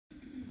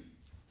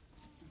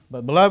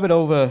But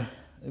beloved,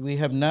 we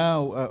have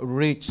now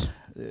reached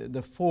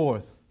the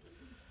fourth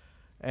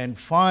and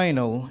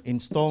final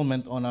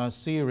installment on our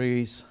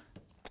series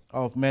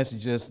of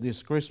messages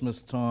this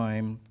Christmas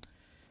time.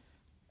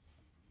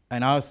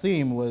 And our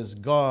theme was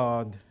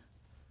God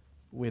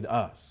with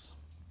us.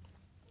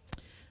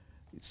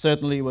 It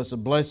certainly was a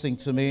blessing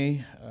to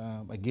me,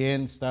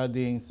 again,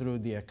 studying through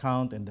the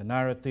account and the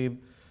narrative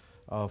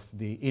of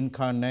the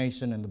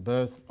incarnation and the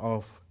birth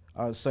of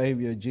our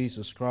Savior,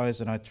 Jesus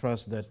Christ, and I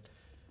trust that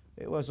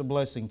it was a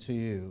blessing to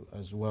you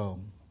as well.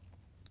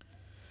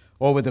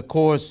 Over the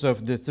course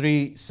of the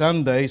 3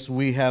 Sundays,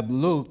 we have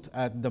looked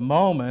at the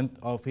moment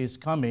of His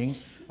coming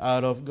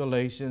out of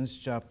Galatians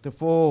chapter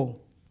 4.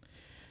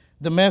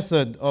 The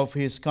method of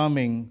His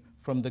coming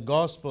from the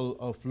Gospel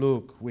of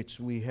Luke, which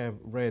we have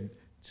read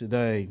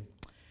today.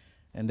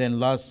 And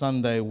then last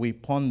Sunday, we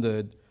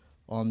pondered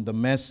on the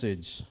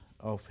message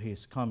of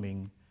His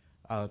coming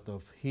out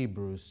of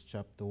Hebrews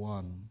chapter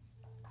 1.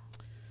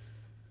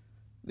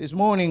 This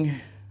morning,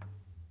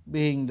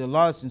 being the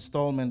last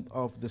installment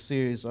of the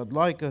series, I'd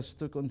like us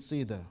to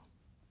consider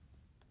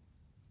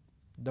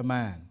the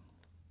man,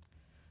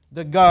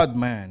 the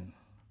God-man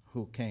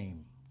who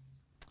came.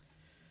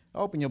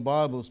 Open your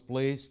Bibles,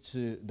 please,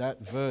 to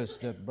that verse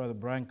that Brother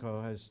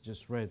Branco has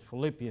just read,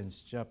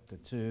 Philippians chapter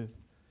 2,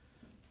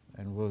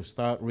 and we'll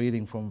start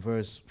reading from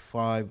verse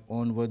 5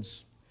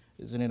 onwards.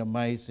 Isn't it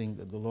amazing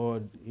that the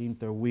Lord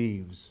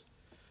interweaves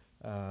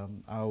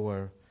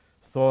our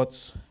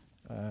thoughts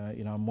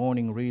in our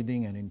morning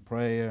reading and in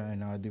prayer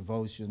and our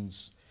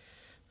devotions.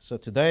 So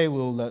today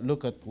we'll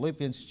look at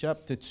Philippians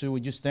chapter 2.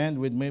 Would you stand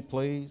with me,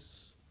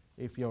 please,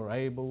 if you're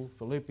able?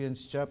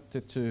 Philippians chapter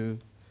 2,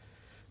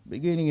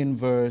 beginning in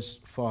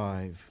verse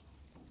 5.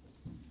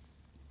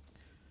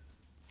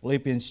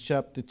 Philippians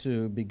chapter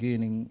 2,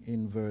 beginning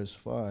in verse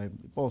 5.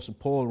 The Apostle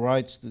Paul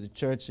writes to the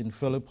church in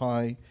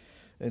Philippi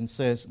and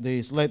says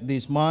this, "Let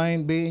this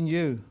mind be in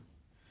you,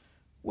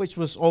 which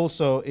was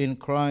also in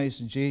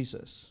Christ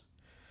Jesus,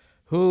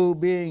 who,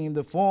 being in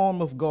the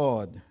form of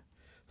God,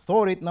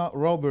 thought it not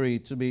robbery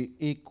to be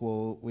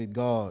equal with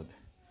God,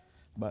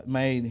 but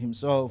made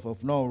himself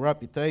of no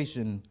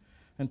reputation,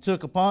 and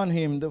took upon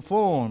him the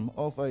form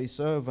of a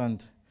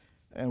servant,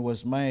 and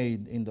was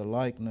made in the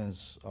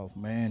likeness of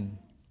men.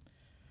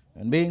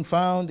 And being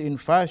found in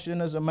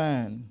fashion as a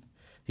man,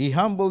 he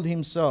humbled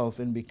himself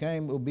and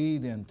became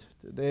obedient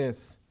to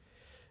death,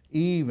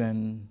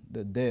 even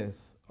the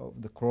death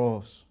of the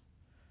cross.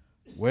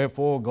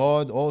 Wherefore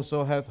God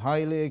also hath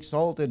highly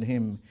exalted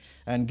him,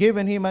 and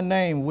given him a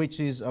name which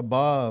is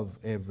above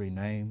every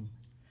name,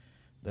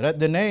 that at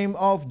the name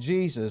of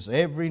Jesus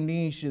every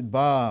knee should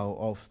bow,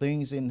 of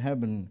things in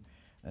heaven,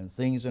 and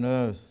things on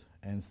earth,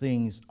 and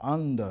things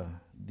under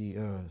the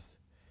earth,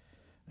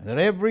 and that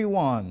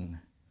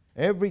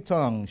every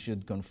tongue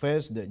should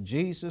confess that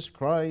Jesus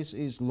Christ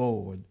is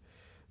Lord,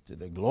 to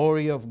the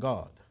glory of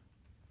God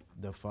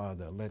the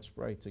Father." Let's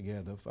pray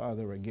together.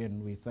 Father,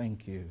 again we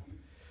thank you,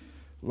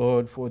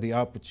 Lord, for the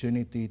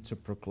opportunity to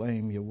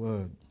proclaim your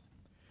word.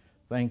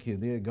 Thank you,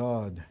 dear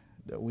God,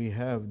 that we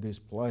have this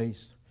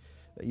place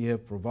that you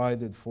have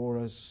provided for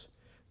us.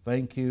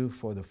 Thank you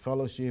for the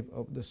fellowship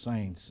of the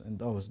saints and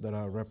those that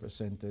are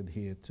represented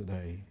here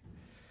today.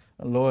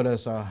 And Lord,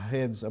 as our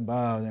heads are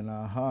bowed and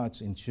our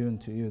hearts in tune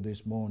to you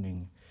this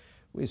morning,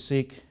 we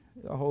seek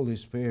the Holy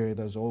Spirit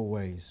as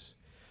always.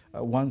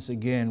 Once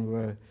again,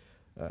 we're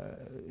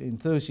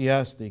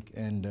enthusiastic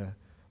and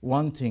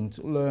wanting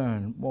to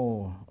learn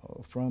more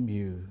from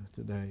you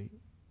today.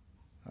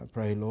 I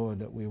pray, Lord,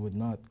 that we would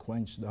not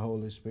quench the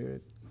Holy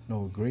Spirit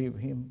nor grieve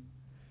him.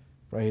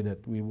 Pray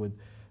that we would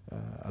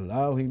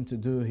allow him to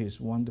do his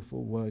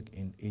wonderful work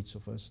in each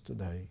of us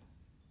today.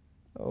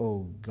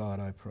 Oh God,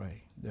 I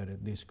pray that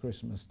at this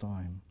Christmas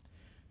time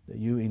that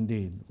you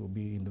indeed will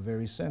be in the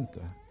very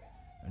center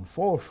and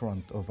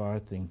forefront of our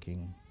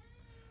thinking.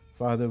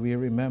 Father, we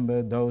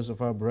remember those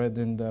of our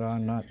brethren that are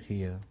not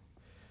here.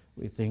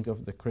 We think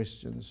of the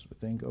Christians. We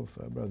think of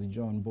Brother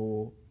John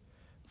Ball.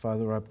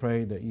 Father, I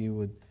pray that you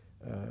would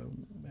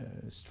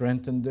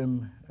strengthen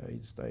them,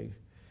 stay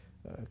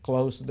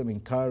close to them,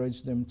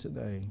 encourage them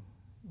today.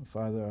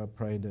 Father, I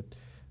pray that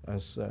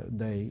as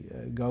they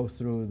go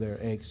through their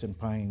aches and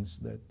pains,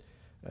 that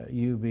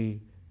you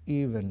be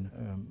even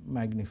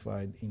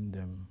magnified in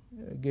them.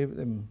 Give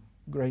them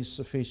grace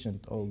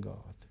sufficient, O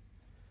God,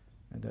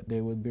 and that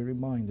they would be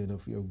reminded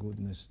of your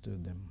goodness to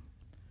them.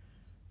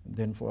 And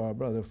then for our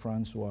brother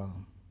Francois,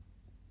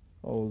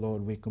 oh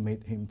Lord, we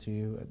commit him to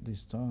you at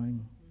this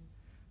time.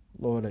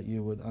 Lord, that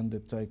you would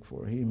undertake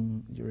for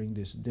him during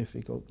these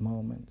difficult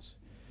moments.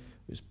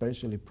 We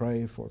especially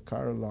pray for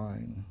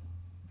Caroline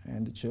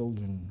and the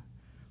children.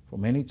 For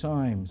many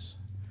times,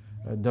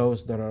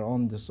 those that are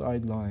on the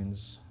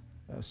sidelines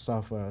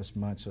suffer as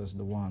much as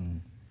the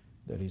one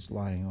that is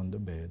lying on the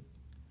bed.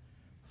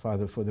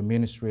 Father, for the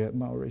ministry at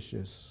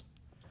Mauritius,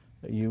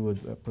 that you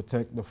would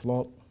protect the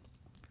flock.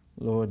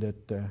 Lord,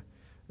 that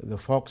the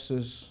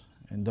foxes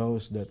and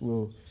those that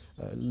will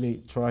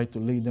try to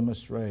lead them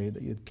astray,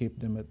 that you'd keep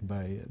them at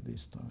bay at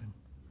this time.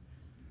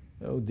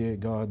 Oh, dear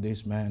God,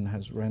 this man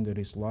has rendered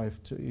his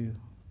life to you,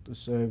 to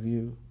serve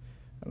you.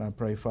 And I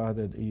pray,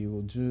 Father, that you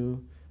will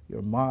do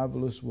your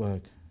marvelous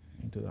work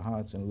into the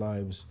hearts and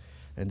lives,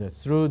 and that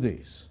through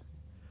this,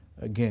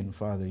 again,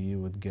 Father, you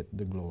would get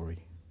the glory.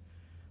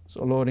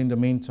 So, Lord, in the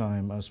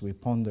meantime, as we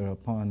ponder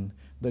upon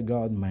the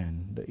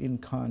God-man, the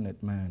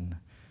incarnate man,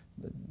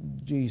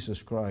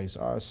 Jesus Christ,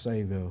 our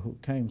Savior, who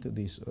came to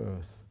this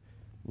earth,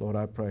 Lord,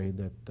 I pray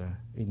that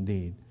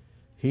indeed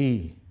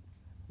he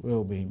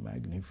will be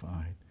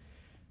magnified.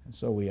 And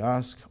so we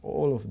ask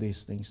all of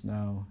these things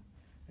now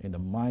in the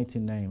mighty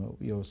name of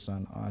your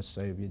Son, our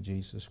Savior,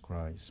 Jesus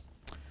Christ.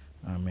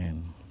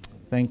 Amen.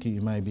 Thank you.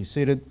 You may be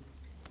seated.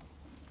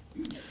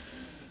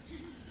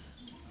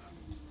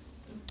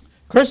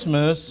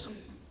 Christmas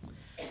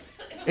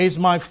is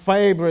my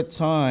favorite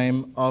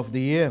time of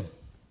the year.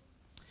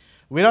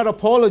 Without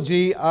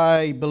apology,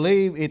 I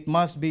believe it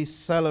must be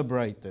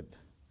celebrated.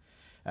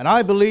 And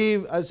I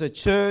believe as a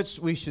church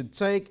we should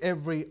take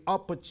every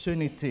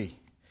opportunity,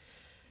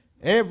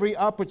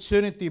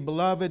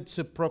 beloved,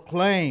 to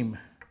proclaim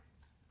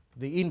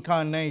the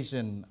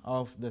incarnation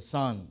of the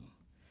Son.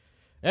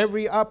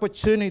 Every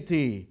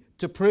opportunity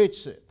to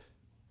preach it,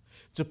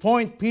 to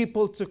point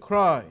people to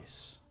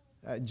Christ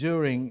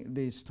during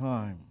this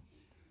time.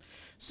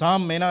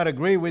 Some may not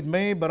agree with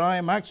me, but I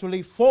am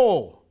actually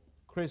for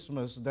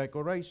Christmas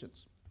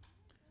decorations,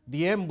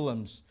 the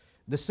emblems,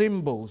 the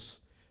symbols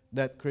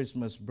that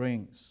Christmas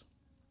brings.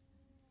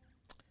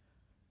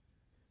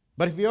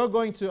 But if you're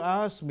going to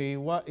ask me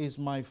what is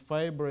my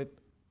favorite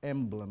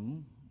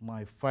emblem,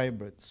 my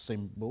favorite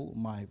symbol,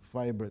 my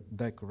favorite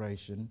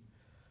decoration,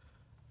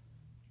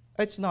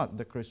 it's not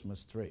the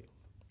Christmas tree.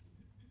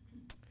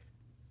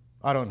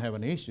 I don't have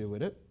an issue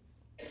with it,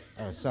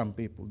 as some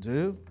people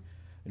do.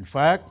 In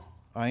fact,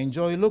 I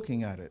enjoy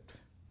looking at it.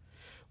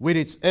 With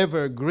its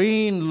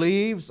evergreen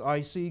leaves,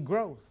 I see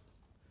growth.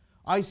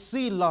 I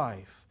see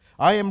life.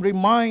 I am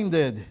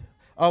reminded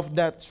of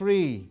that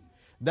tree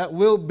that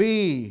will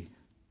be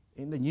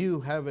in the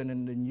new heaven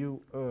and the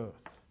new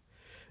earth.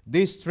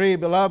 This tree,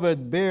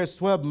 beloved, bears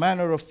 12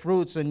 manner of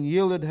fruits and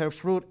yielded her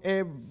fruit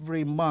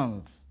every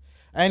month.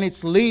 And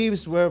its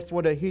leaves were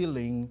for the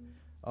healing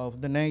of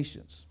the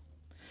nations.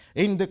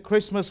 In the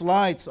Christmas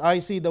lights, I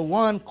see the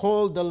one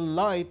called the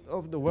light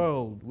of the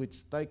world,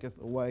 which taketh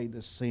away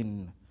the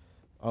sin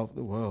of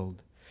the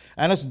world.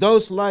 And as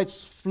those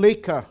lights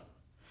flicker,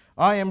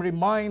 I am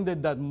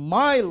reminded that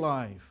my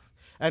life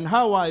and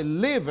how I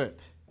live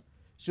it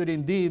should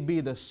indeed be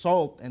the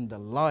salt and the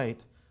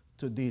light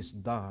to this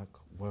dark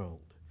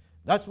world.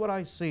 That's what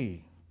I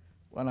see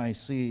when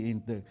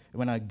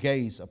I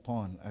gaze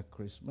upon a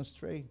Christmas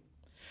tree.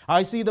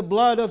 I see the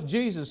blood of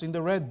Jesus in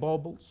the red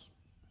baubles.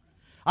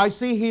 I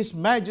see His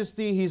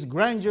majesty, His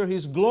grandeur,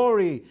 His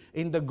glory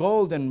in the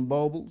golden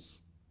baubles.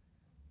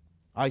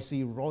 I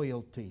see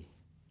royalty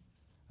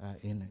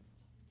in it.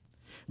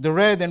 The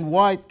red and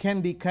white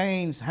candy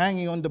canes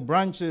hanging on the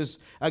branches.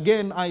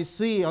 Again, I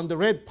see on the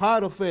red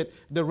part of it,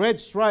 the red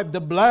stripe,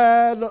 the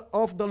blood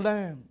of the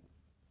Lamb.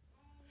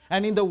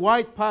 And in the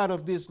white part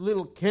of this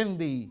little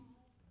candy,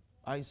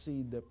 I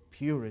see the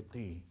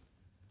purity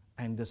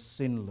and the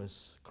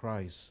sinless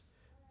Christ,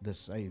 the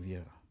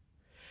Savior.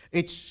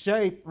 Its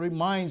shape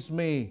reminds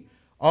me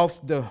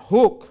of the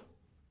hook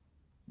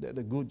that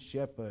the Good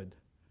Shepherd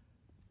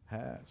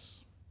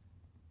has.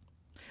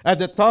 At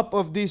the top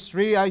of this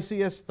tree, I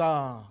see a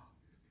star.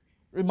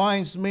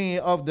 Reminds me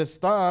of the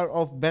star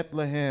of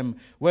Bethlehem,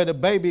 where the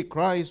baby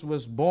Christ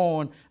was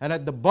born. And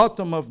at the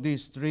bottom of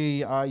this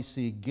tree, I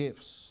see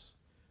gifts.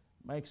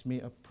 Makes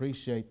me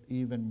appreciate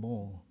even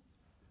more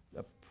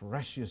the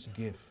precious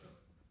gift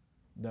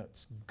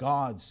that's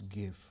God's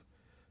gift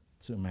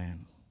to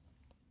man.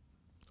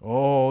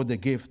 Oh, the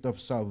gift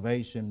of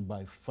salvation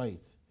by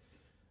faith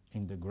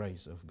in the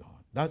grace of God.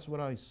 That's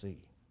what I see.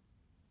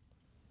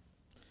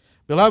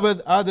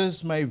 Beloved,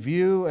 others may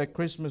view a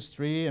Christmas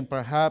tree and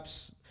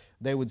perhaps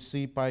they would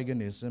see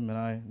paganism,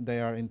 and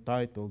they are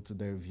entitled to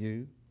their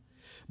view.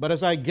 But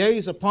as I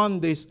gaze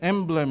upon this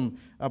emblem,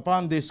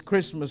 upon this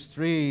Christmas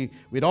tree,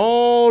 with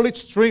all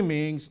its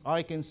trimmings,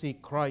 I can see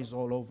Christ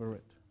all over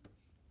it.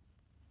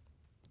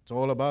 It's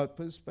all about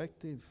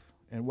perspective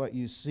and what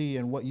you see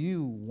and what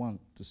you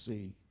want to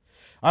see.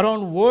 I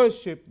don't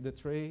worship the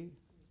tree,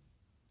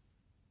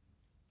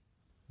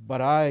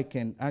 but I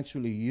can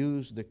actually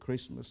use the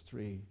Christmas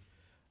tree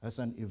as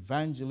an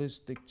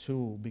evangelistic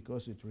tool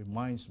because it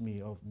reminds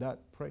me of that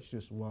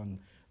precious one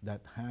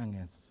that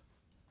hangeth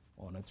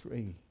on a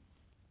tree.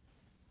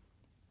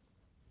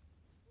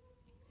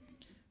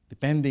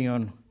 Depending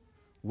on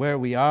where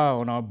we are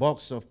on our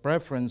box of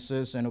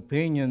preferences and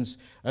opinions,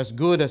 as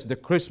good as the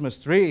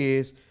Christmas tree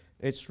is,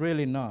 it's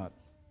really not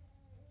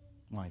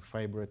my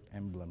favorite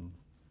emblem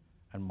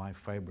and my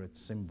favorite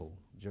symbol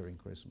during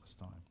Christmas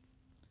time.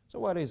 So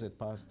what is it,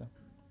 Pastor?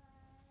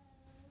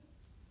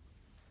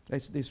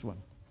 It's this one.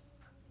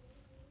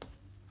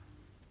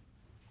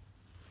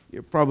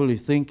 You're probably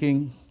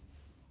thinking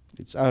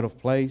it's out of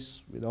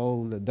place with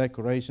all the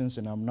decorations,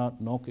 and I'm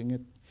not knocking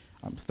it.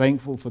 I'm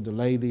thankful for the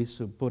ladies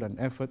who put an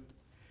effort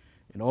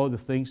in all the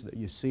things that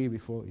you see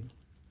before you.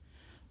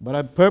 But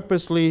I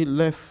purposely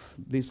left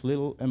this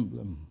little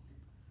emblem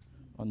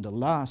on the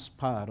last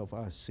part of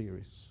our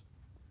series.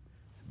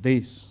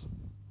 This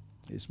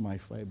is my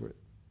favorite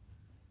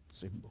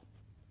symbol.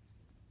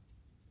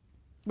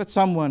 But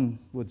someone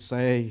would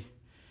say,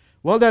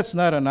 well, that's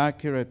not an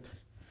accurate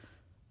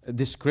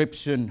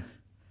description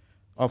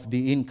of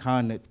the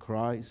incarnate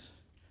Christ.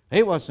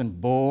 He wasn't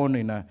born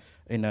in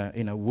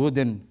a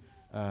wooden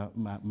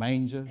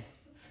manger.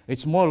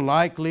 It's more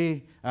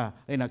likely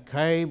in a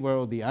cave where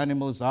all the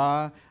animals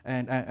are,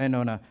 and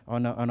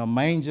on a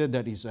manger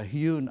that is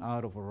hewn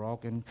out of a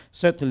rock, and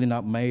certainly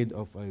not made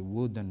of a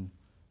wooden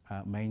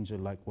manger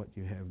like what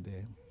you have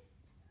there.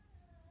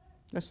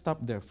 Let's stop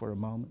there for a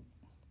moment.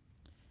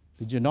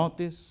 Did you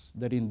notice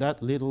that in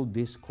that little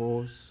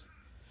discourse,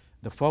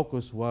 the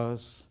focus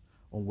was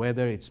on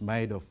whether it's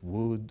made of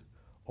wood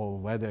or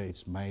whether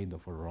it's made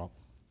of a rock?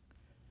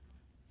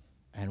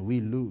 And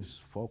we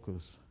lose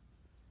focus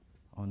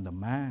on the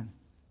man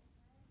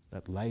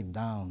that laid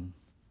down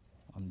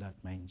on that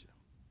manger.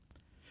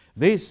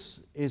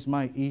 This is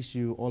my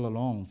issue all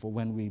along for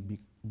when we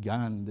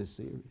began the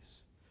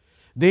series.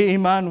 The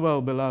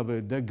Emmanuel,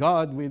 beloved, the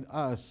God with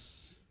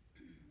us.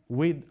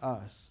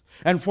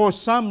 And for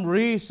some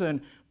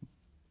reason,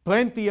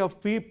 plenty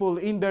of people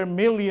in their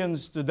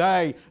millions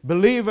today,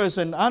 believers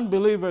and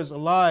unbelievers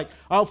alike,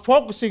 are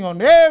focusing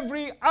on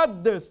every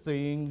other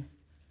thing,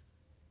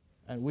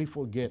 and we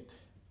forget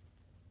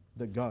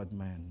the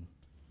God-man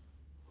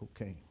who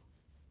came.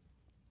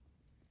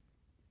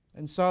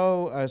 And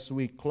so, as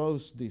we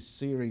close this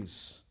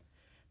series,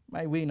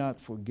 may we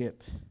not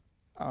forget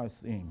our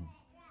theme.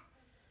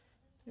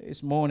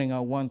 This morning,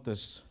 I want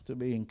us to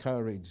be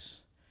encouraged,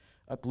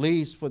 at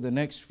least for the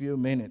next few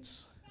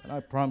minutes. And I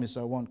promise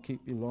I won't keep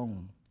you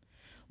long.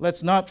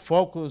 Let's not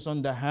focus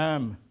on the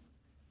ham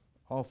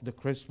of the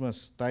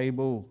Christmas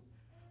table,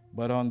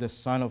 but on the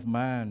Son of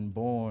Man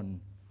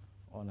born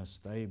on a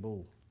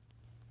stable.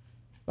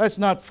 Let's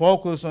not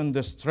focus on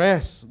the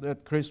stress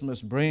that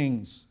Christmas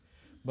brings,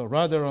 but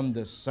rather on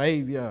the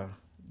Savior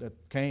that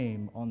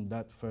came on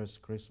that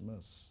first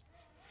Christmas.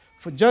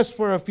 Just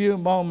for a few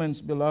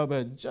moments,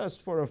 beloved, just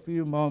for a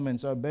few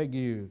moments, I beg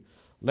you,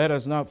 let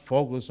us not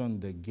focus on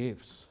the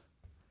gifts,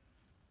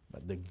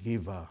 but the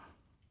giver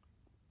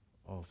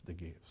of the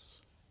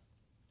gifts.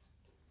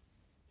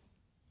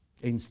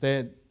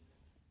 Instead,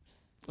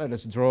 let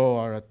us draw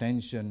our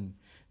attention,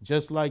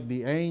 just like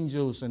the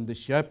angels and the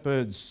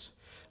shepherds,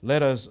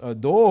 let us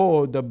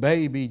adore the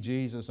baby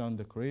Jesus on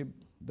the crib,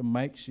 the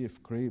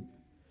makeshift crib.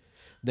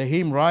 The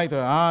hymn writer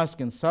asked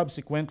and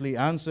subsequently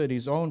answered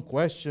his own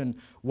question,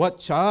 what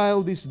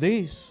child is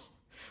this,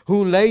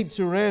 who laid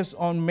to rest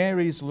on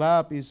Mary's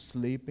lap is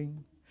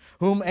sleeping,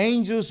 whom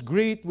angels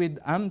greet with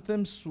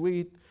anthems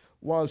sweet,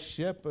 while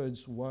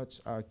shepherds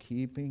watch are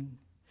keeping?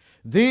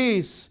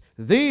 This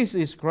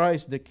is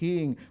Christ the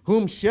King,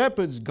 whom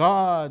shepherds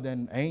guard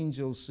and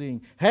angels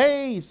sing.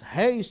 Haste,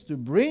 haste to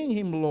bring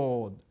him,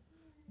 Lord,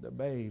 the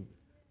babe,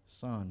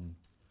 Son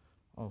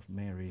of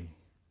Mary.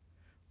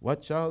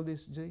 What child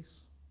is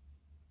this?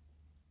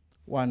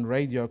 One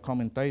radio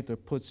commentator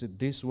puts it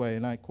this way,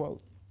 and I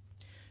quote,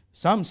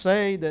 some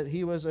say that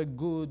he was a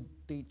good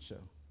teacher.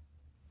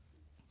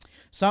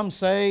 Some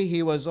say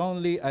he was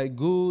only a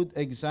good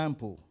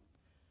example.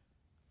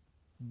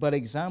 But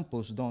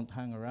examples don't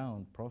hang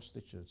around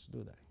prostitutes,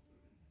 do they?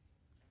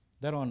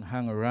 They don't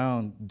hang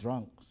around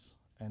drunks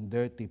and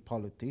dirty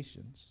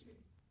politicians.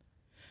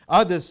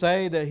 Others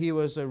say that he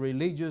was a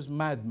religious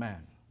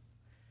madman.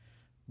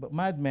 But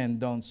madmen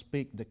don't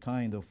speak the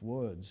kind of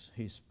words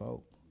he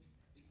spoke.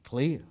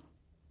 Clear,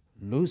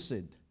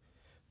 lucid,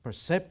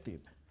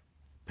 perceptive,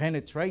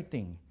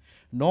 penetrating.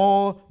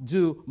 Nor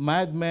do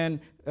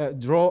madmen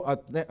draw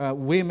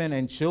women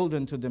and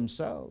children to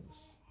themselves.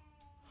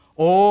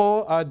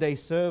 Or are they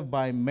served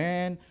by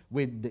men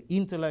with the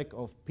intellect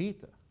of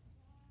Peter,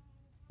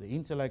 the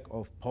intellect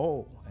of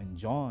Paul and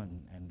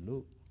John and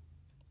Luke?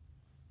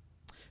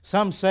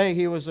 Some say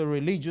he was a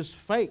religious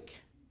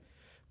fake,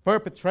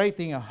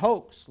 perpetrating a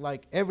hoax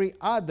like every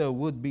other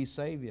would-be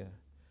savior.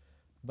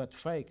 But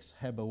fakes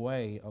have a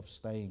way of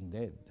staying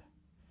dead.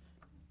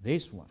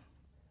 This one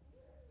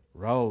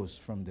rose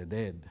from the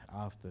dead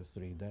after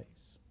 3 days.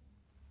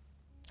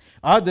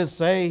 Others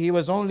say he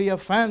was only a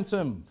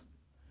phantom,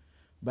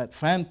 but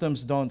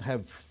phantoms don't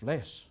have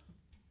flesh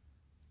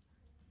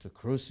to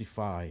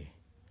crucify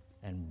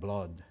and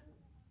blood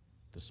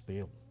to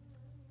spill.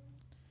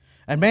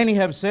 And many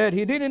have said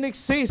he didn't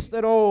exist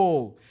at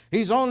all.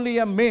 He's only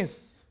a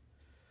myth.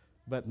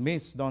 But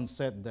myths don't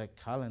set the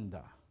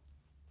calendar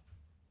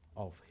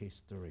of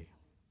history.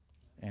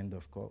 End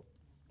of quote.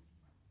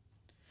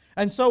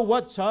 And so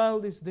what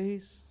child is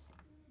this?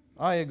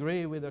 I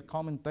agree with the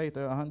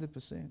commentator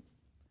 100%.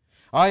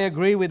 I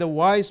agree with the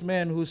wise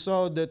man who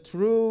saw the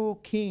true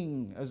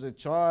king as a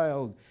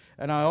child.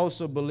 And I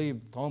also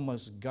believe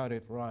Thomas got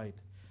it right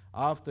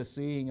after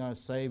seeing our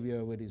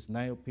Savior with his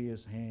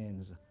nail-pierced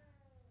hands.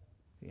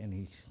 And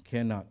he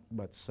cannot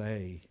but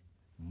say,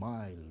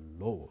 my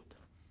Lord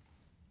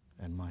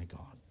and my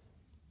God.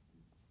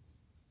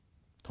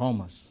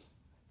 Thomas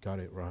got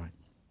it right.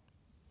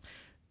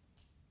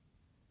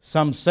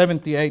 Some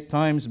 78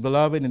 times,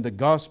 beloved, in the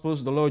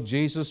Gospels, the Lord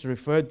Jesus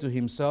referred to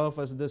himself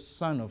as the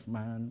Son of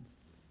Man.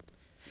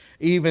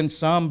 Even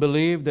some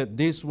believe that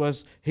this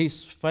was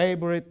his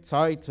favorite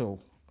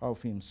title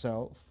of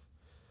himself,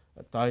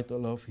 a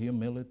title of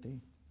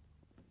humility,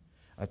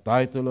 a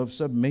title of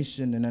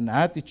submission, and an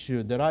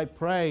attitude that I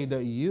pray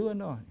that you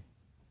and I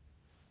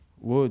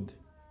would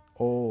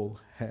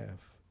all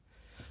have.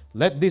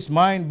 Let this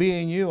mind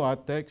be in you, our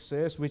text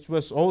says, which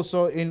was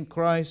also in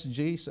Christ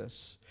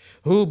Jesus,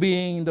 who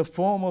being in the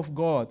form of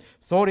God,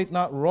 thought it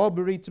not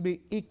robbery to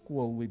be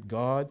equal with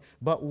God,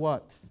 but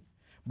what?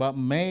 But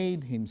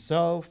made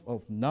himself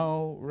of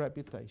no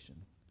reputation.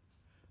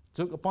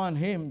 Took upon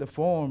him the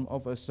form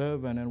of a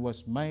servant and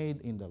was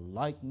made in the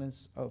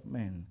likeness of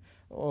men.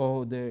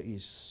 Oh, there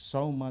is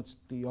so much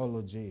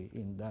theology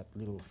in that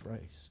little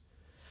phrase.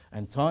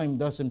 And time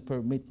doesn't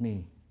permit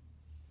me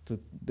to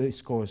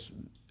discourse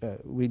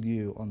with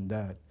you on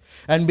that.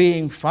 And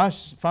being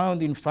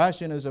found in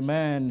fashion as a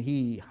man,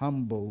 he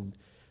humbled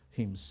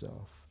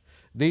himself.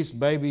 This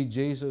baby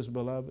Jesus,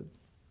 beloved,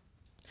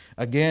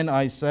 again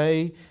I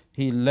say,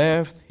 he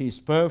left his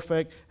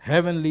perfect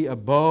heavenly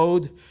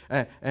abode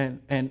and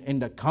in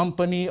the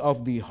company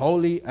of the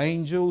holy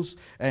angels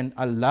and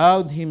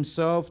allowed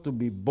himself to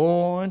be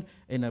born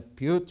in a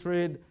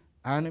putrid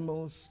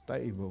animal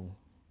stable.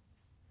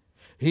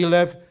 He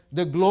left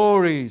the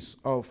glories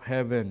of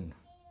heaven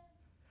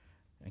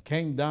and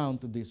came down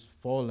to this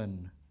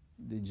fallen,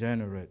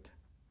 degenerate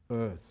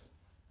earth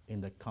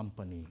in the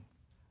company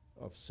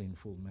of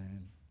sinful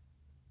man.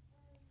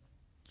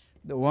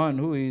 The one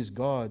who is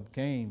God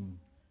came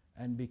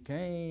and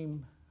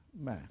became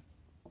man.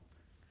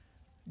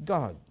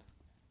 God,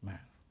 man.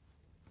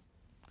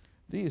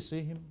 Do you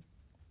see him?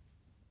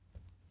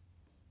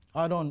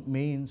 I don't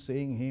mean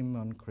seeing him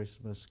on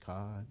Christmas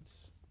cards.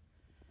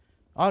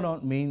 I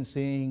don't mean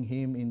seeing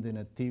him in the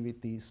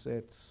nativity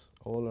sets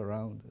all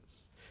around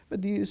us. But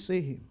do you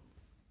see him?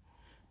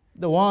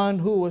 The one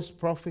who was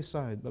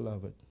prophesied,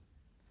 beloved.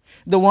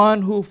 The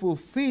one who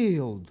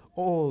fulfilled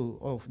all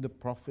of the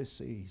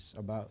prophecies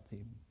about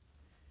him.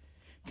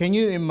 Can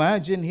you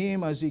imagine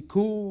him as he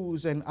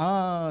coos and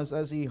ahs,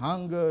 as he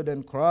hungered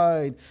and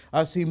cried,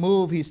 as he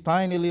moved his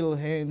tiny little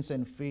hands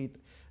and feet,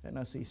 and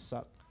as he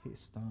sucked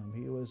his thumb?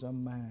 He was a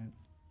man.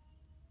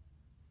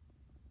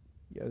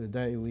 The other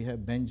day we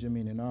had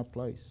Benjamin in our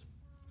place.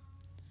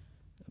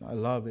 And I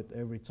love it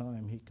every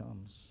time he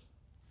comes.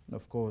 And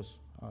of course,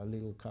 our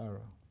little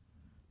Cara.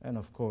 And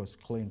of course,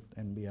 Clint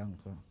and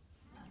Bianca.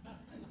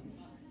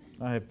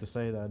 I have to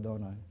say that,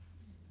 don't I?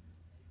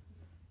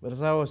 But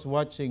as I was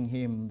watching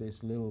him,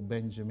 this little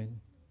Benjamin,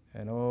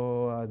 and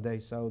oh, are they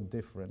so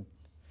different.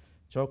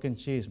 Chalk and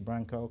cheese,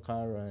 Branko,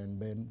 Cara, and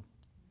Ben.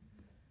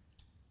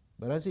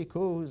 But as he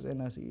coos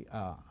and as he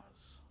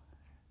ahs,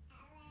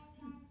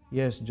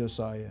 yes,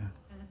 Josiah,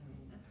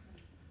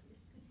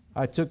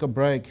 I took a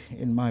break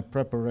in my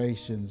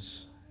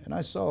preparations, and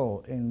I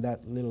saw in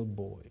that little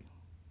boy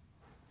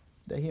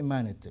the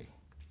humanity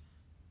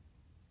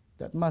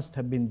that must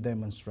have been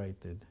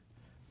demonstrated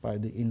by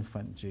the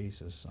infant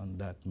Jesus on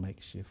that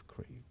makeshift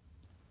crib.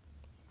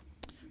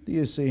 Do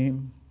you see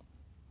him?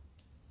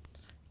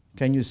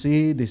 Can you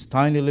see this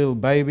tiny little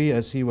baby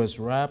as he was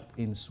wrapped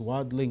in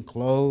swaddling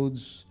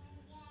clothes,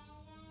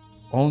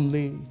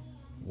 only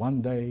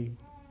one day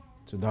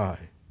to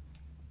die?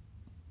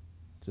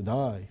 To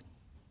die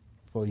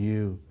for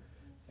you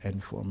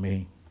and for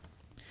me.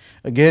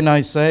 Again,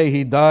 I say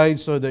he died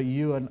so that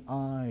you and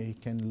I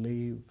can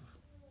live.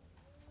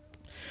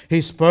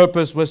 His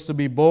purpose was to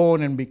be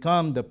born and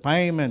become the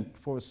payment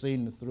for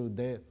sin through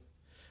death.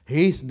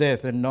 His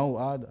death and no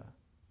other.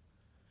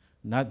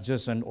 Not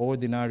just an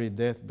ordinary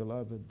death,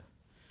 beloved.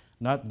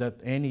 Not that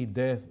any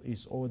death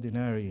is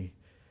ordinary,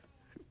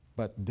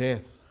 but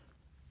death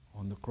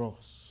on the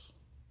cross.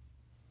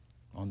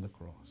 On the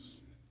cross.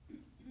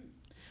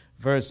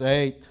 Verse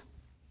 8,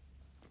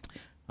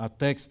 our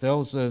text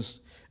tells us,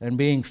 and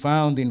being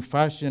found in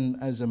fashion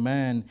as a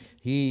man,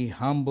 he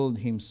humbled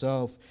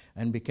himself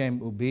and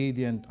became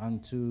obedient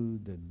unto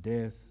the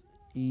death,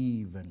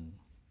 even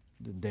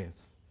the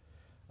death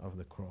of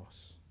the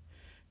cross.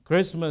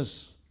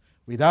 Christmas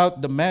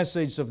without the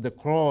message of the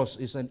cross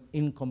is an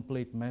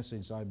incomplete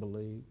message, I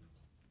believe.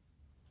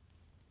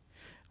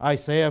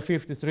 Isaiah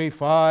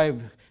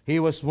 53:5, he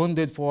was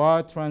wounded for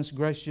our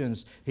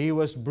transgressions. He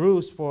was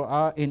bruised for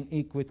our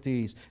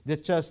iniquities. The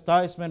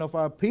chastisement of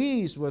our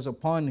peace was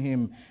upon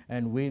him,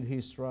 and with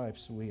his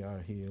stripes we are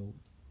healed.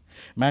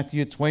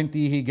 Matthew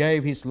 20, he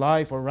gave his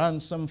life a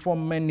ransom for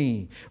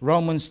many.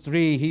 Romans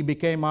 3, he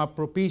became our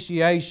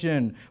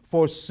propitiation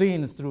for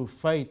sin through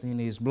faith in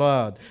his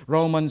blood.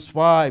 Romans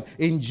 5,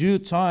 in due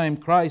time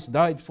Christ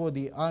died for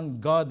the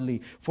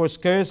ungodly. For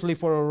scarcely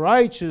for a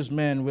righteous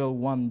man will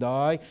one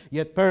die,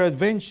 yet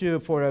peradventure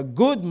for a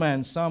good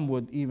man some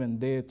would even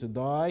dare to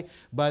die.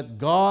 But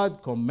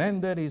God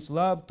commended his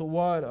love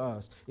toward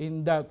us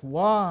in that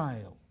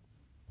while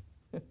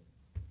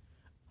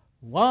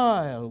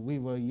we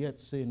were yet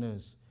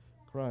sinners,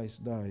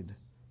 Christ died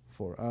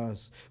for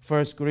us.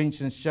 1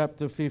 Corinthians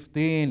chapter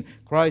 15,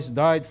 Christ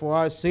died for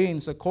our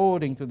sins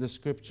according to the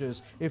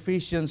Scriptures.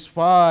 Ephesians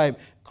 5,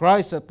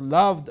 Christ hath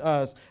loved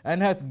us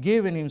and hath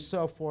given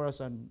himself for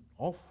us an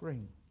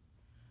offering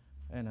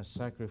and a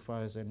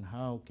sacrifice. And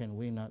how can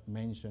we not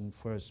mention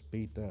 1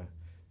 Peter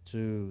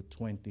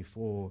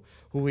 2:24,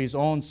 who his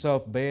own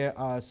self bare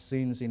our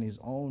sins in his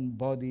own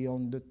body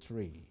on the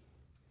tree,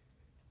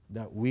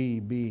 that we,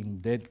 being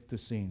dead to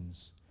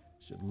sins,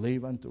 should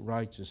live unto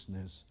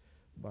righteousness,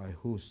 by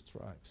whose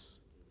stripes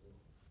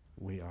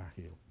we are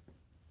healed.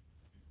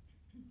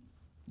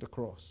 The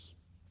cross.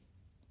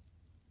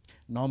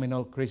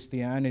 Nominal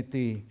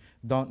Christianity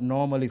don't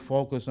normally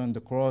focus on the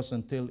cross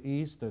until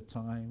Easter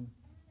time,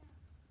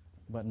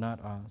 but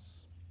not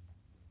us.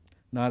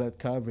 Not at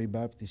Calvary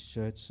Baptist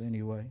Church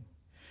anyway.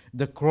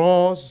 The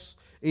cross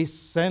is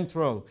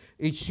central.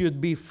 It should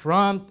be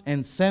front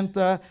and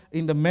center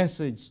in the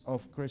message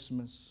of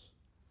Christmas.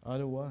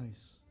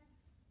 Otherwise,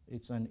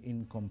 it's an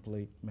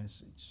incomplete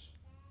message.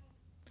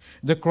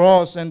 The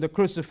cross and the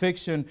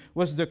crucifixion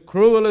was the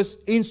cruelest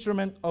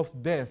instrument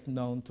of death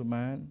known to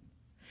man.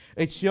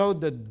 It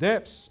showed the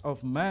depths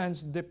of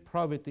man's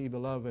depravity,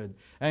 beloved,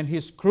 and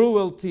his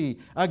cruelty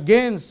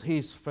against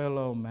his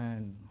fellow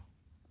man.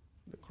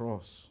 The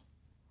cross.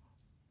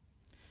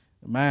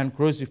 The man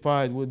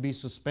crucified would be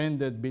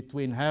suspended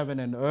between heaven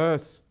and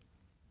earth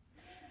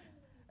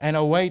and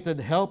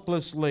awaited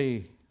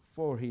helplessly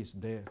for his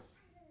death.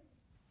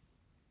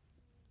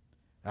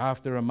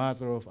 After a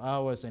matter of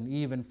hours, and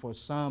even for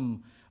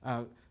some,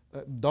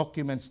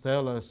 documents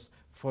tell us,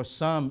 for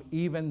some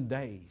even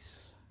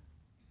days,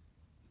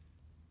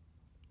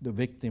 the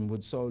victim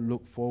would so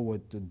look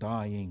forward to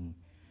dying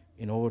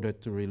in order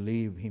to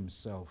relieve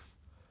himself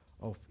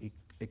of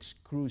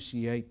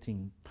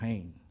excruciating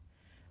pain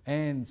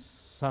and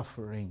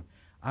suffering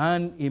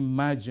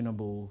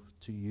unimaginable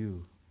to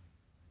you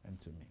and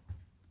to me.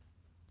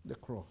 The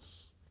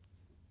cross.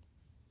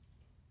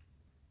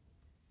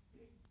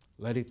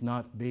 Let it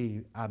not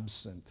be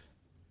absent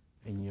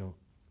in your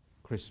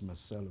Christmas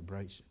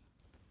celebration.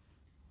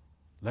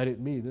 Let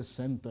it be the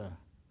center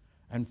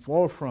and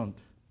forefront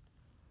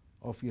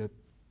of your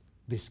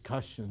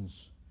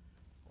discussions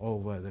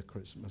over the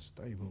Christmas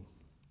table.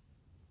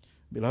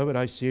 Beloved,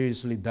 I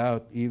seriously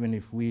doubt even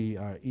if we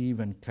are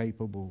even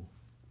capable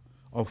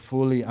of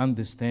fully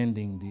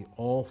understanding the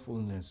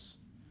awfulness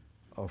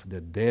of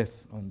the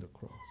death on the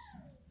cross.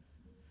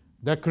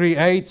 The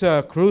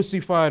Creator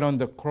crucified on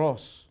the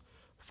cross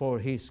for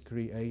his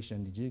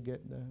creation. Did you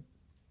get that?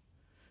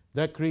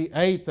 The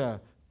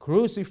Creator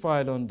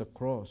crucified on the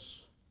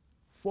cross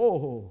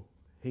for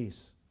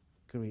his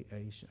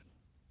creation.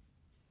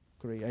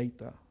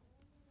 Creator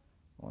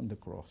on the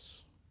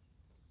cross.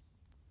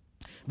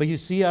 But you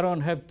see, I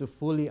don't have to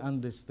fully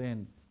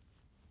understand.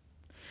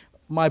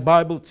 My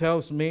Bible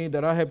tells me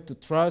that I have to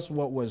trust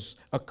what was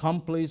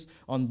accomplished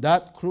on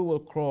that cruel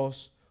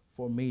cross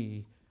for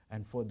me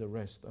and for the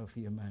rest of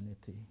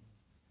humanity.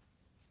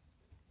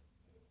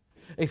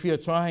 If you're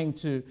trying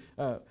to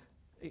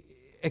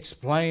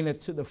explain it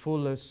to the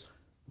fullest,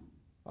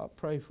 I'll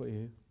pray for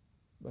you,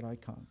 but I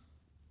can't.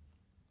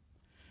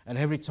 And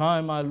every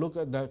time I look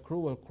at that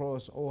cruel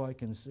cross, all I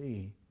can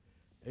see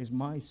is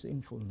my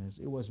sinfulness.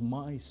 It was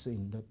my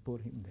sin that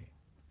put him there.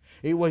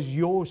 It was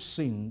your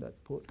sin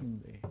that put him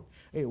there.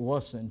 It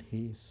wasn't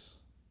his.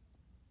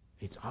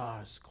 It's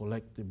ours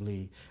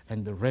collectively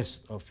and the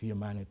rest of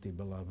humanity,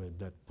 beloved,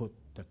 that put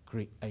the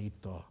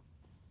Creator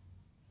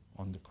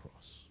on the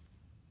cross.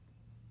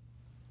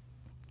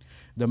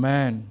 The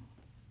man,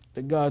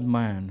 the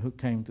God-man who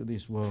came to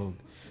this world,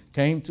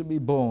 came to be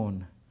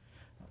born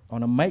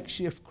on a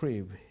makeshift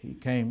crib. He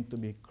came to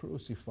be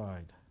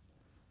crucified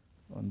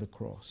on the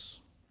cross.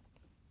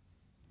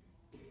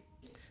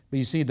 But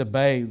you see, the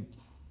babe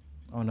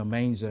on a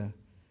manger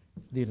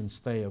didn't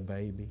stay a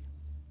baby.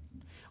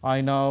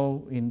 I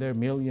know in their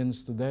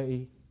millions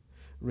today,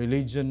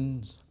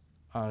 religions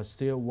are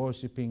still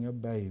worshiping a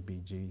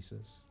baby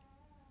Jesus.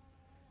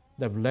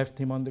 They've left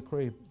him on the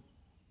crib.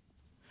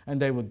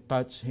 And they would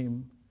touch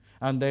him,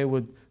 and they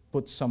would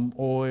put some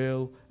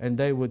oil, and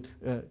they would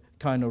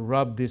kind of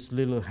rub this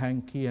little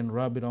hanky and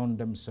rub it on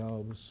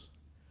themselves,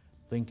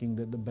 thinking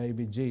that the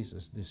baby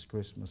Jesus this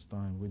Christmas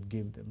time would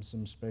give them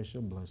some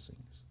special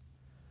blessings.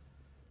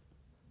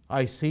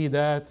 I see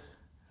that,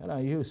 and I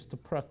used to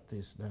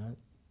practice that.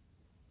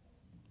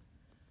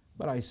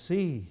 But I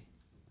see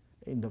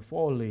in the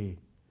folly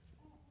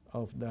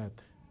of that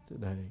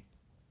today.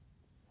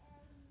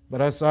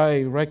 But as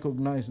I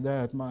recognize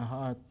that, my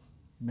heart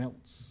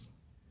melts.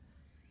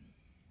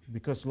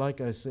 Because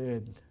like I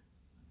said,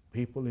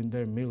 people in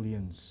their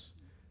millions,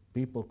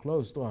 people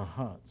close to our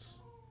hearts,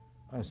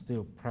 are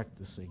still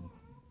practicing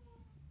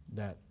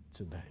that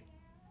today.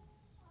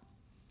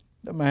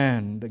 The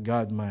man, the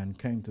God-man,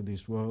 came to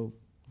this world,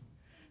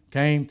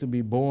 came to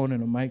be born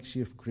in a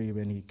makeshift crib,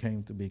 and he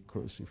came to be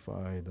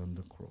crucified on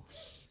the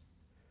cross.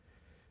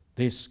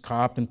 This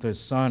carpenter's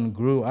son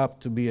grew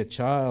up to be a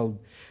child,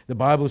 the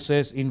Bible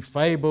says, in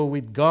favor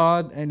with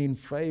God and in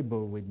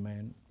favor with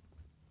men.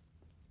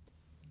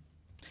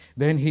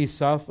 Then he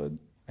suffered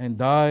and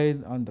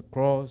died on the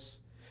cross.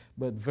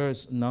 But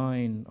verse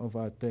 9 of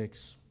our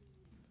text,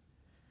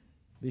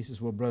 this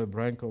is what Brother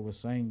Branco was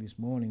saying this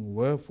morning.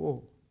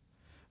 Wherefore,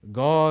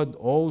 God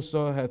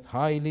also hath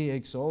highly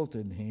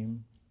exalted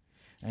him,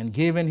 and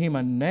given him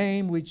a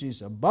name which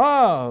is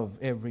above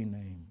every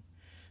name,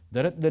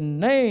 that at the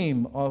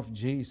name of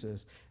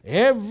Jesus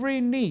every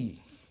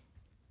knee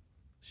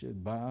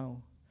should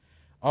bow,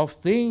 of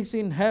things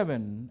in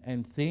heaven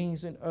and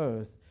things in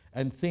earth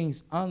and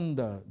things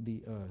under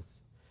the earth,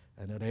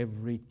 and that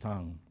every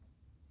tongue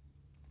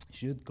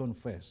should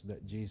confess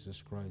that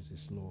Jesus Christ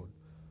is Lord.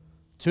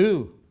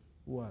 To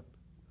what?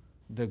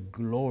 The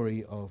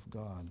glory of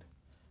God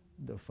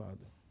the Father.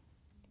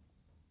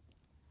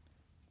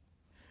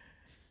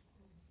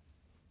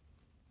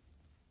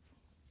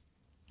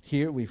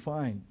 Here we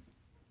find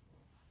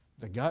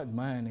the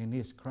God-man in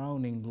his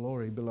crowning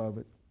glory,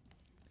 beloved.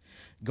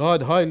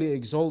 God highly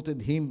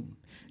exalted him,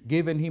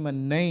 given him a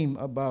name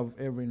above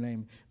every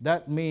name.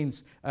 That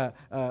means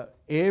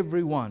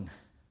everyone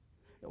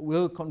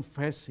will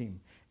confess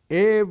him.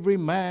 Every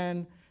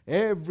man,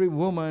 every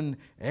woman,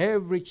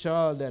 every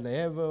child that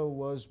ever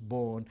was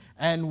born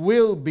and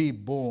will be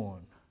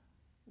born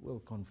will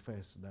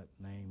confess that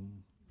name.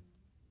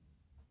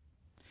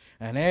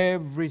 And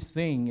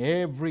everything,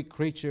 every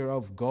creature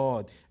of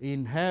God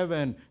in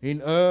heaven,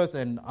 in earth,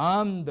 and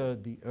under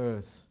the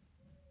earth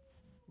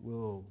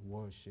will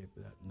worship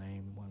that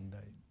name one day.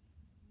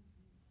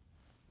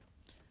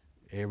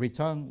 Every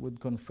tongue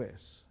would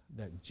confess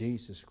that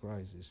Jesus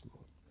Christ is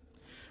Lord.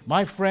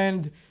 My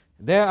friend,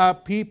 there are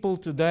people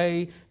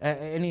today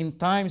and in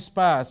times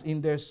past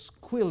in their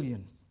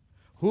squillion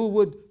who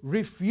would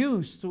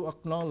refuse to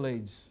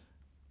acknowledge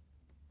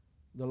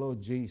the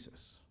Lord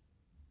Jesus.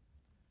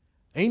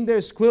 In their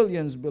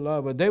squillions,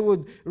 beloved, they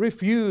would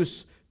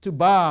refuse to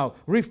bow,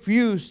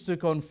 refuse to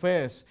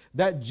confess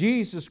that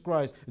Jesus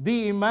Christ,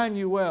 the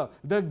Emmanuel,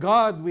 the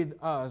God with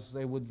us,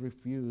 they would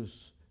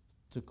refuse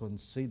to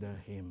consider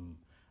him,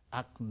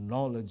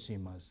 acknowledge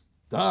him as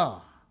the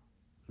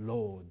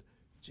Lord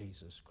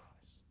Jesus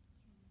Christ.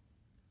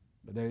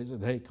 But there is a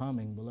day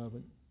coming,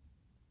 beloved.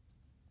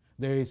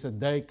 There is a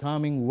day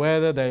coming,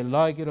 whether they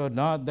like it or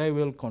not, they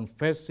will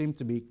confess him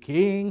to be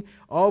King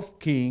of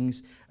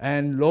kings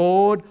and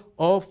Lord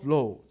of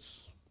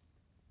lords.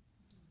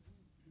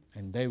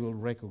 And they will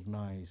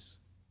recognize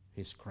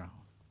his crown.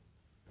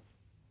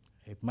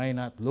 It may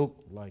not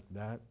look like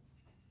that,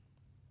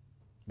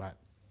 but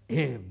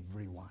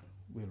everyone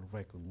will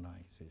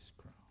recognize his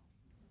crown.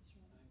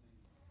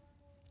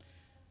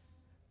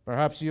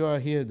 Perhaps you are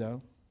here,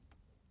 though,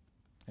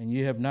 and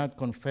you have not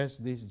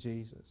confessed this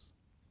Jesus.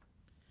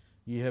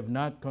 You have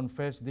not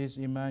confessed this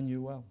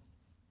Emmanuel.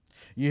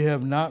 You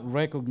have not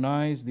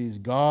recognized this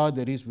God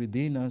that is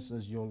within us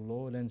as your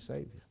Lord and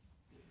Savior.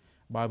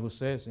 The Bible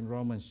says in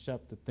Romans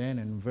chapter 10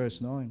 and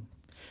verse 9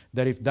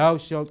 that if thou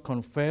shalt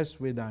confess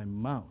with thy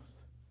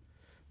mouth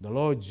the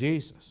Lord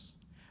Jesus,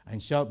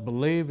 and shalt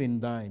believe in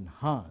thine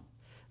heart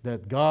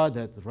that God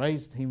hath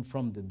raised him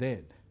from the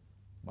dead,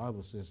 the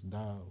Bible says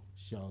thou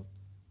shalt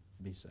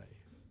be saved.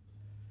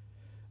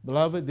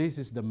 Beloved, this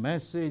is the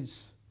message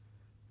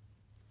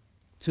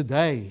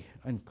today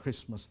and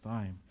Christmas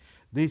time.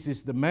 This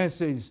is the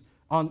message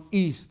on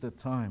Easter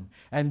time.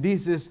 And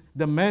this is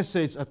the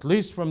message, at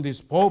least from this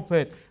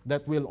pulpit,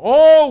 that will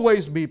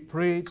always be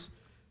preached,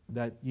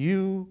 that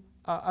you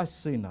are a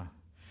sinner.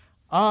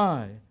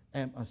 I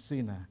am a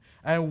sinner.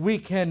 And we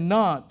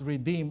cannot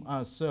redeem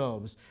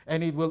ourselves.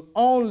 And it will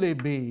only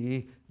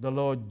be the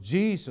Lord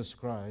Jesus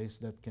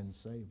Christ that can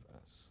save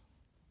us.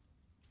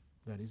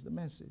 That is the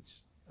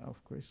message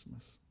of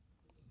Christmas.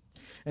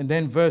 And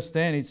then verse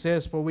 10, it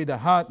says, for with the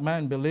heart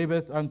man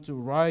believeth unto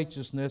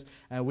righteousness,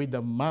 and with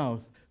the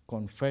mouth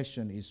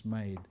confession is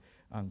made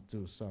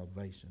unto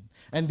salvation.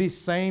 And this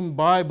same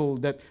Bible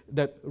that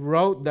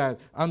wrote that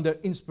under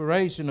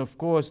inspiration, of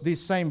course,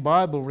 this same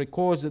Bible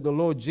records that the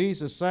Lord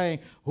Jesus saying,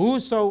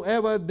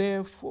 whosoever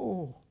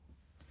therefore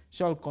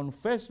shall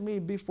confess me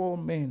before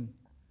men,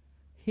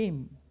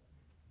 him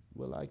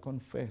will I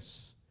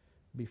confess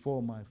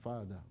before my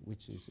Father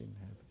which is in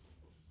heaven.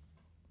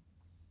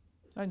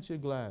 Aren't you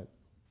glad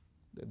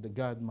that the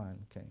God-man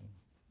came?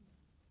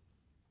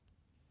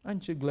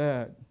 Aren't you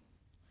glad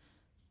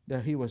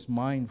that he was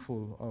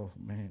mindful of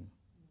man?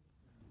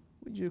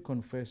 Would you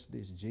confess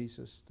this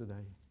Jesus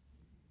today?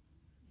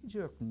 Would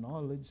you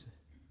acknowledge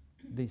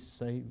this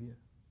Savior,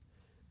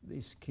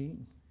 this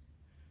King,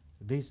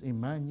 this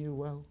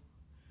Emmanuel,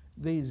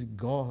 this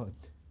God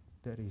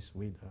that is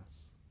with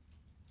us?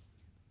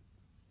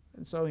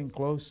 And so in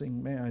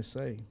closing, may I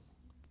say,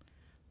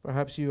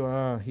 perhaps you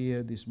are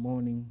here this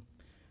morning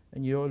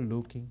and you're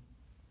looking,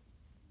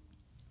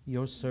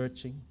 you're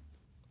searching.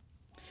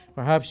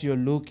 Perhaps you're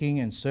looking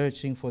and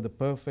searching for the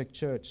perfect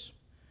church,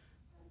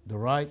 the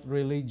right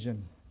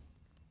religion.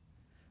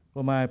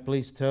 Well, may I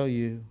please tell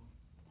you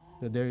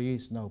that there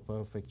is no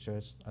perfect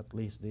church, at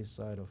least this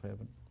side of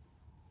heaven.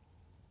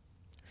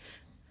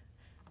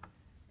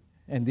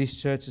 And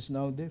this church is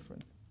no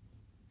different.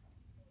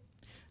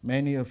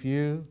 Many of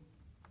you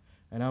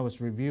And I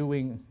was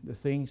reviewing the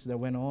things that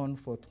went on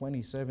for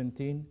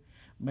 2017.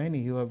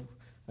 Many who have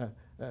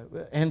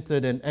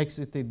entered and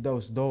exited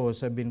those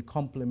doors have been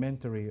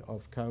complimentary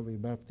of Calvary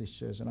Baptist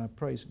Church, and I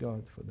praise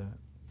God for that.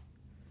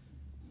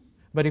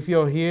 But if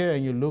you're here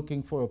and you're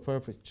looking for a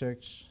perfect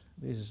church,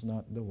 this is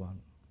not the one.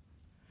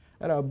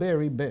 At our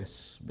very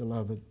best,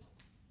 beloved,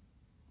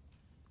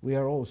 we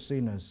are all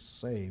sinners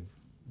saved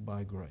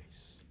by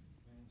grace,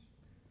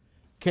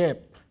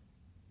 kept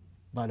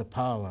by the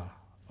power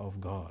of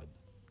God,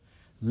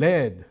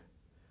 led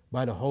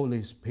by the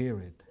Holy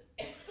Spirit,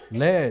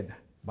 led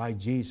by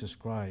Jesus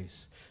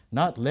Christ,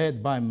 not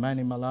led by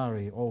Manny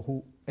Malari or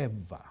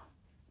whoever,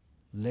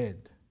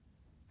 led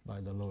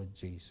by the Lord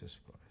Jesus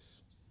Christ.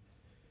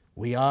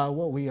 We are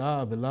what we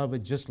are,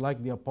 beloved, just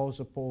like the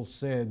Apostle Paul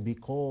said,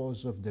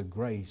 because of the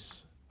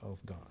grace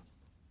of God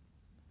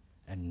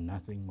and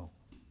nothing more.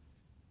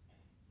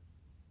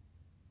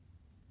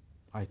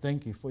 I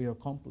thank you for your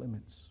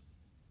compliments.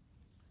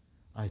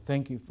 I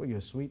thank you for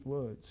your sweet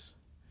words.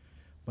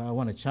 But I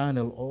want to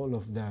channel all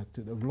of that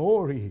to the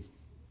glory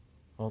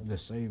of the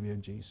Savior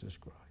Jesus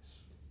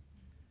Christ.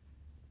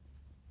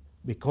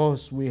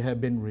 Because we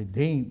have been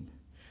redeemed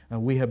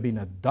and we have been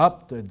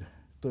adopted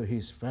to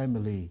His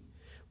family,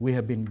 we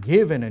have been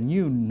given a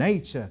new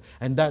nature,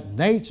 and that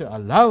nature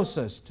allows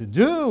us to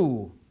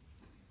do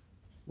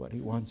what He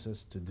wants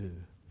us to do.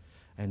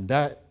 And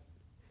that,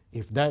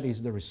 if that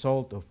is the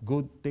result of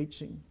good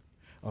teaching,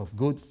 of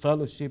good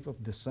fellowship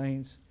of the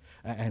saints,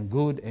 and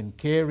good and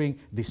caring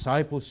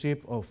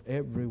discipleship of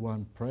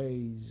everyone,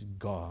 praise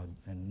God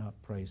and not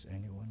praise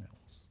anyone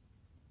else.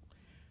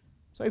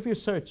 So if you're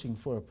searching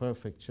for a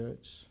perfect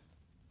church,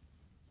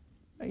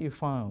 may you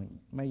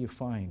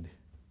find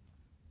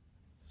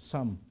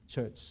some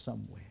church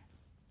somewhere.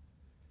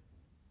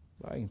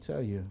 But I can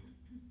tell you,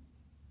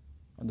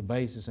 on the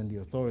basis and the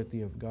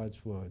authority of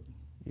God's word,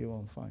 you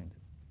won't find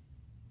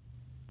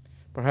it.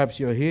 Perhaps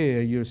you're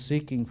here, you're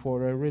seeking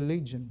for a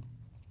religion.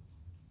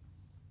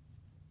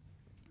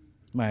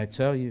 May I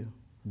tell you,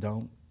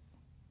 don't.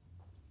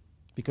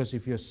 Because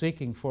if you're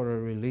seeking for a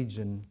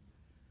religion,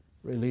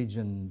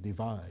 religion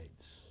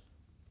divides.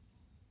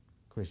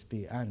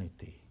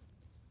 Christianity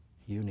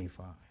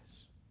unifies.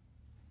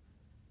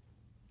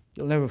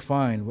 You'll never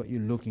find what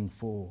you're looking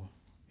for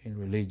in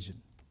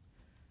religion.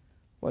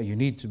 What you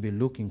need to be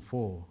looking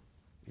for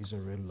is a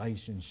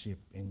relationship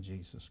in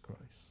Jesus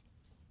Christ.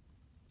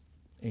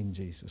 In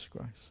Jesus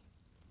Christ.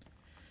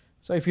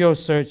 So if you're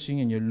searching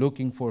and you're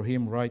looking for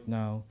Him right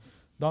now,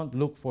 don't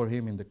look for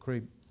Him in the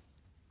crib.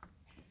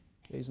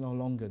 He's no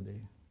longer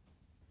there.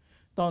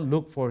 Don't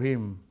look for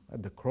Him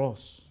at the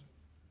cross.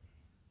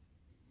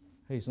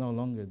 He's no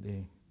longer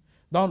there.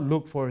 Don't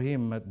look for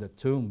Him at the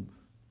tomb.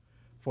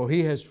 For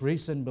He has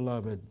risen,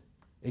 beloved,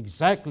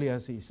 exactly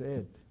as He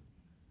said.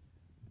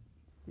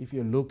 If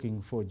you're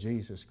looking for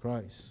Jesus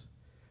Christ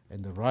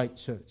and the right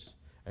church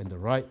and the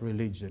right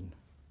religion,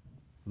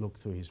 look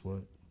to His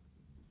word.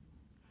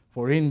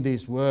 For in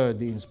this word,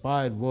 the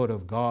inspired word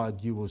of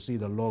God, you will see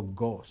the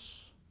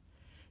Logos.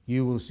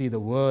 You will see the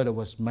Word that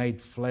was made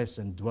flesh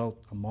and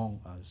dwelt among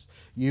us.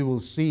 You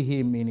will see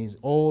Him in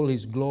all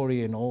His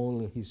glory and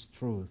all His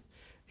truth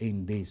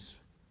in this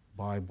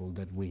Bible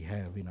that we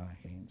have in our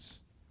hands.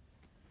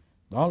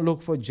 Don't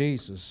look for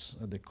Jesus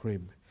at the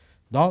crib.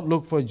 Don't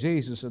look for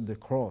Jesus at the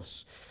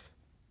cross.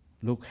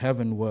 Look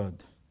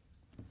heavenward,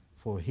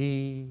 for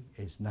He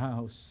is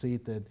now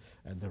seated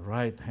at the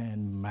right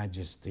hand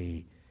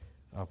majesty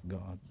of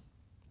God.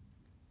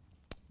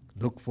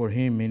 Look for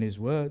Him in His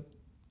word.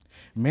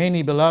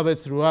 Many, beloved,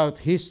 throughout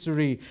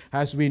history,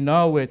 as we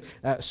know it,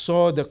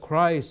 saw the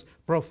Christ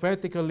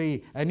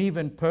prophetically and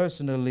even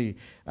personally.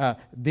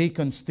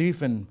 Deacon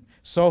Stephen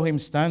saw Him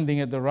standing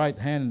at the right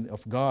hand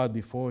of God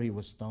before he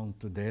was stoned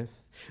to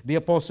death. The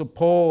Apostle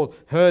Paul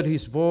heard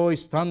His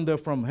voice thunder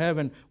from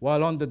heaven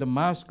while on the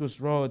Damascus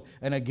road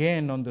and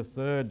again on the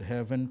third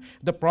heaven.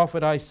 The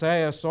prophet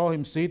Isaiah saw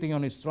Him sitting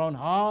on His throne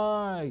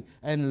high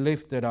and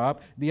lifted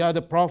up. The other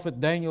prophet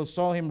Daniel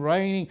saw Him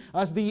reigning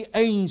as the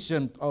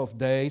Ancient of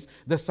Days.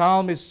 The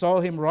psalmist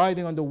saw Him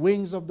riding on the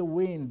wings of the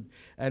wind.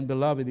 And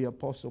beloved, the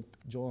Apostle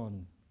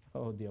John,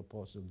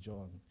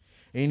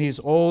 in his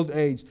old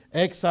age,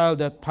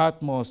 exiled at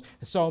Patmos,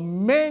 saw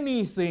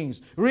many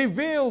things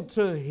revealed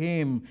to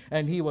him,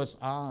 and he was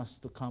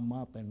asked to come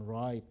up and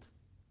write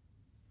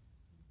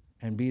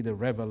and be the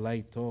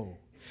revelator.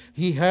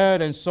 He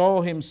heard and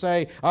saw Him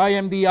say, I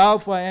am the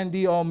Alpha and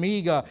the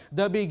Omega,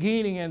 the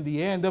beginning and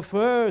the end, the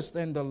first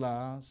and the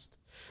last.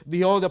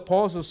 The old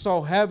apostles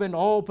saw heaven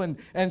open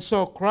and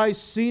saw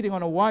Christ sitting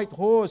on a white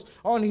horse.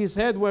 On His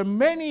head were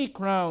many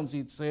crowns,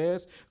 it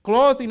says,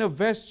 clothed in a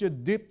vesture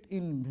dipped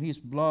in His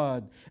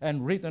blood,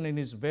 and written in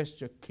His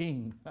vesture,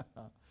 King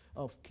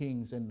of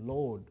kings and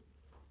Lord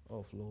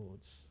of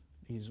lords.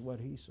 This is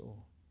what he saw.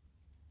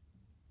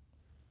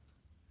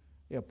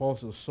 The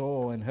apostles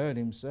saw and heard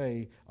Him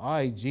say,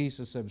 I,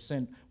 Jesus, have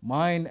sent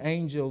mine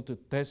angel to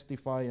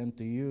testify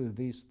unto you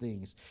these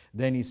things.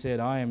 Then He said,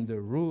 I am the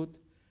root,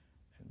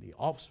 the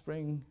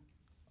offspring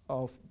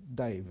of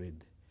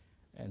David,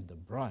 and the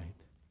bright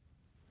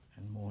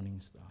and morning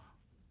star.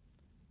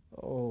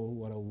 Oh,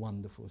 what a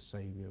wonderful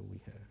Savior we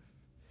have.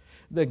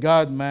 The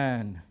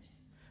God-man,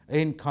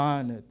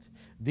 incarnate,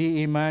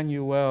 the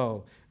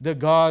Emmanuel, the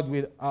God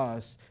with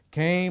us,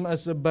 came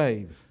as a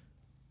babe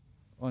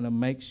on a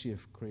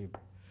makeshift crib,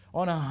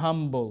 on a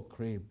humble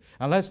crib.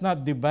 And let's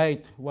not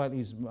debate what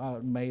is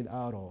made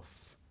out of.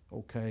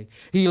 Okay.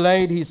 He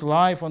laid his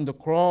life on the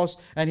cross,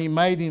 and he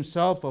made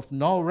himself of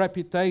no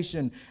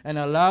reputation and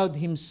allowed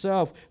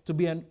himself to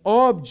be an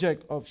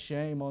object of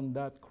shame on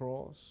that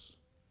cross.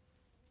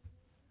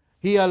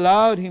 He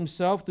allowed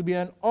himself to be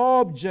an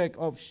object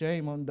of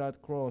shame on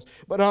that cross.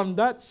 But on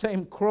that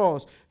same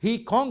cross, he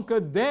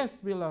conquered death,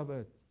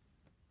 beloved.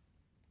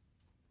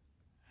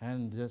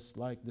 And just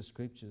like the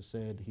scripture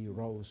said, he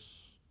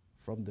rose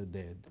from the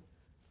dead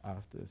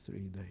after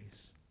 3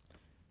 days.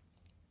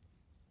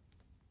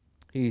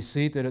 He is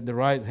seated at the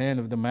right hand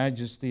of the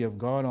majesty of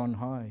God on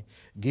high,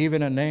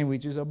 given a name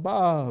which is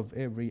above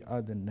every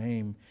other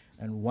name.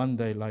 And one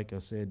day, like I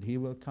said, he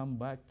will come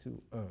back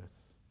to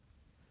earth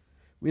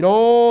with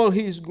all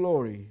his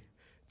glory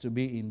to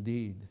be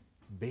indeed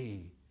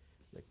the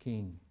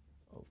King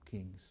of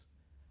kings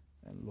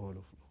and Lord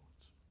of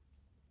lords.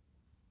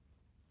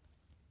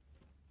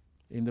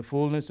 In the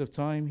fullness of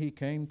time, he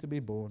came to be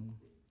born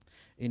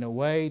in a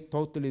way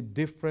totally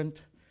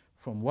different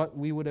from what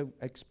we would have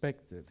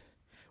expected.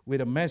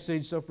 With a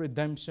message of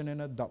redemption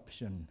and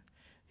adoption,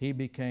 he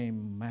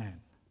became man,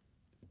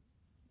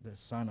 the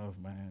Son of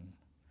Man,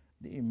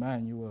 the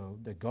Emmanuel,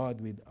 the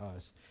God with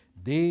us.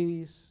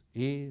 This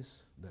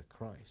is the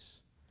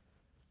Christ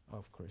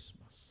of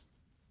Christmas.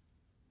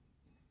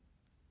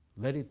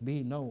 Let it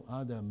be no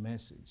other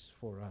message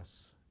for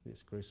us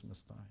this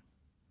Christmas time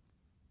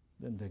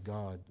than the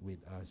God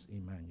with us,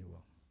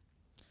 Emmanuel.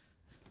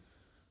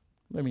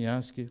 Let me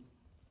ask you,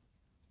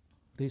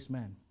 this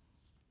man,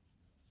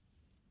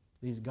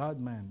 this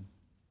God-man,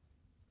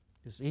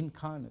 this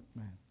incarnate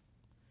man,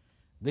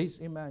 this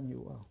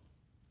Emmanuel,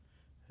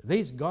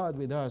 this God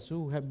with us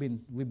who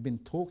we've been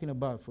talking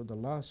about for the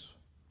last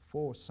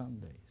 4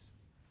 Sundays.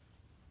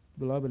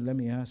 Beloved, let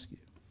me ask you,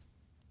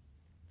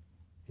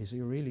 is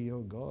he really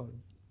your God?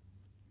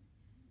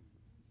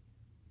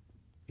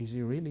 Is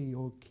he really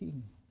your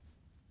King?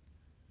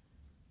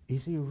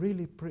 Is he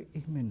really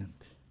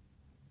preeminent?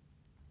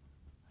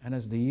 And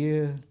as the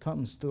year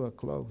comes to a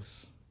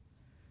close,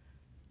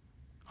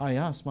 I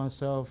ask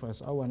myself,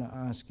 as I want to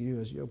ask you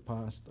as your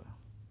pastor,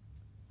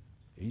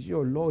 is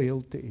your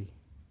loyalty,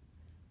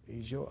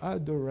 is your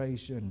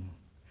adoration,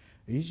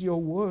 is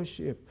your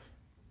worship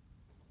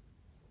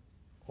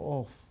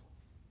of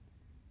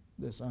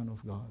the Son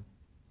of God?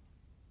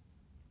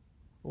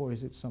 Or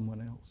is it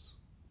someone else?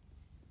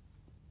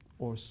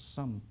 Or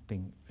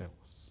something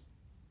else?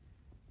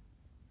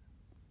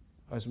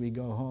 As we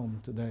go home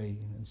today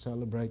and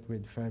celebrate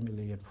with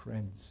family and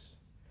friends,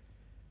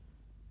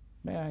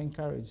 may I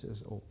encourage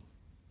us all,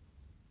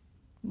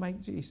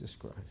 make Jesus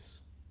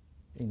Christ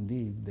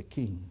indeed the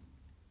King,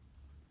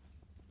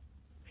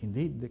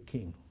 indeed the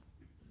King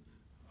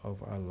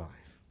of our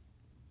life.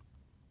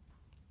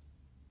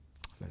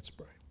 Let's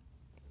pray.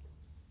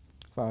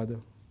 Father,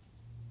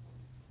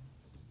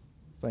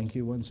 thank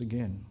you once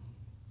again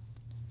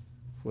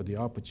for the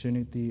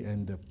opportunity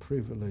and the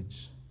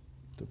privilege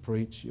to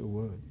preach your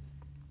word.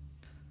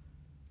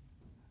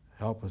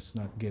 Help us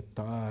not get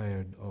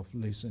tired of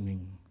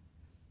listening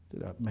to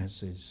that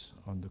message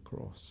on the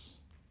cross.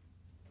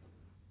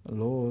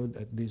 Lord,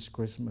 at this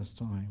Christmas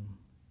time,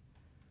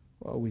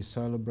 while we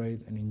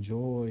celebrate and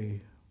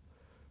enjoy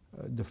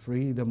the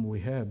freedom we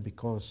have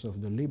because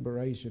of the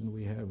liberation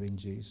we have in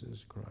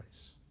Jesus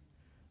Christ,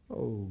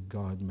 oh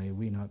God, may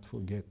we not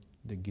forget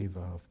the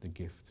giver of the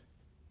gift.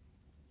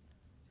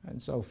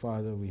 And so,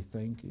 Father, we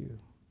thank you.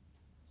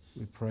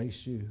 We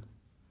praise you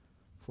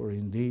for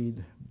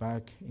indeed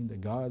back in the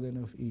Garden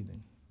of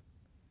Eden,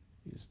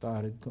 you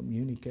started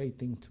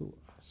communicating to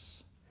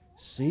us,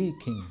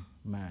 seeking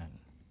man.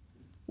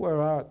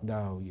 Where art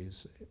thou, you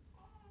said.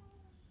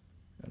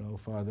 And oh,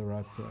 Father,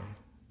 I pray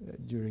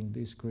that during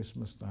this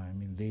Christmas time,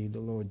 indeed, the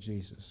Lord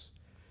Jesus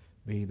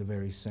be the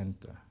very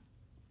center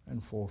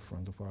and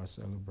forefront of our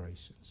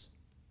celebrations.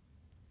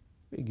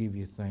 We give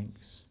you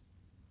thanks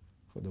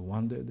for the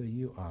wonder that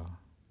you are.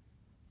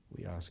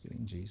 We ask it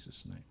in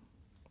Jesus' name.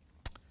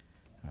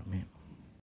 Amen.